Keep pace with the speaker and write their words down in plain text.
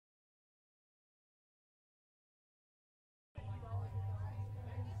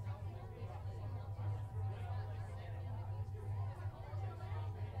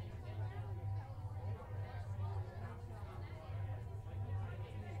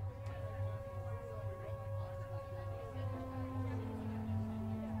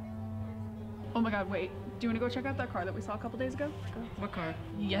Oh my god, wait. Do you want to go check out that car that we saw a couple days ago? What car?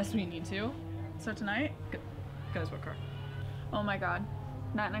 Yes, we need to. So tonight? Guys, what car? Oh my god.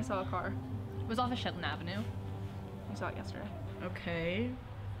 Nat and I saw a car. It was off of Shetland Avenue. We saw it yesterday. Okay.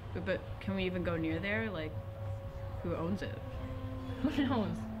 But can we even go near there? Like, who owns it? Who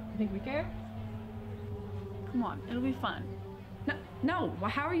knows? You think we care? Come on, it'll be fun. No.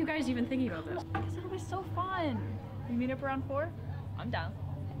 How are you guys even thinking about this? Because it'll be so fun. We meet up around 4? I'm down.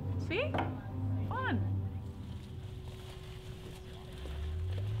 See? Fun.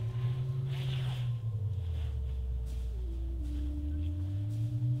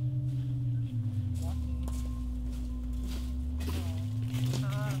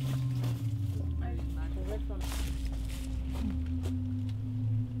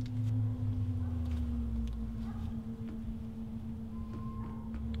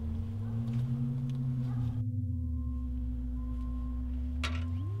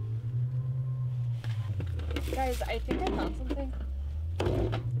 Guys, I think I found something.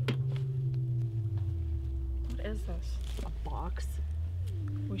 What is this? A box?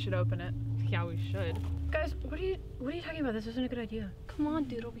 We should open it. Yeah, we should. Guys, what are you talking about? This isn't a good idea. Come on,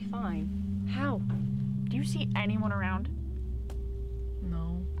 dude, it'll be fine. How? Do you see anyone around?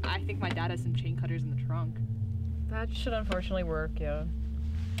 No. I think my dad has some chain cutters in the trunk. That should unfortunately work, yeah.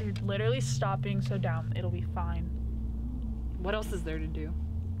 Dude, literally stop being so down. It'll be fine. What else is there to do?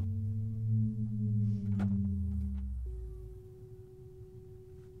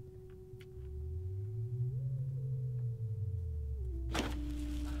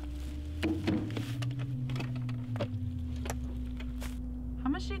 How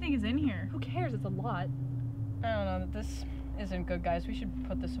much do you think is in here? Who cares? It's a lot. I don't know. This isn't good, guys. We should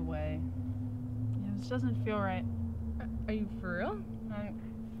put this away. Yeah, this doesn't feel right. Are you for real?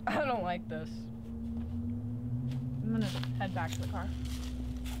 I don't like this. I'm gonna head back to the car.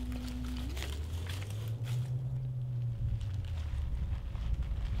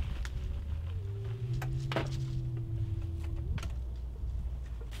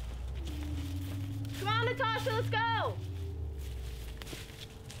 Come on, Natasha, let's go!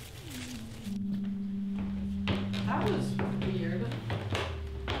 That was weird.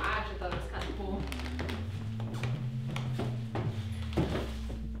 I actually thought it was kind of cool.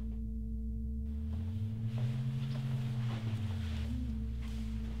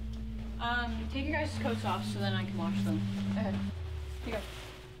 Take your guys' coats off so then I can wash them. Okay. Here you go.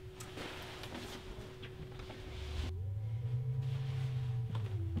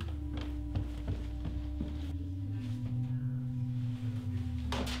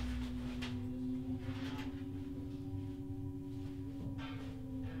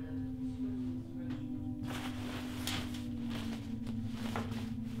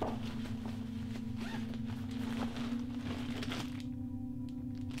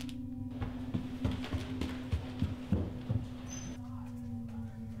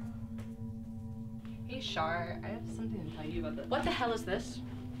 Shar, I have something to tell you about this. What the hell is this?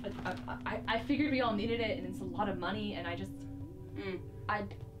 I figured we all needed it, and it's a lot of money, and I just... I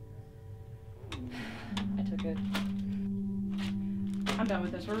took it. I'm done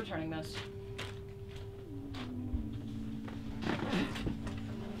with this. We're returning this.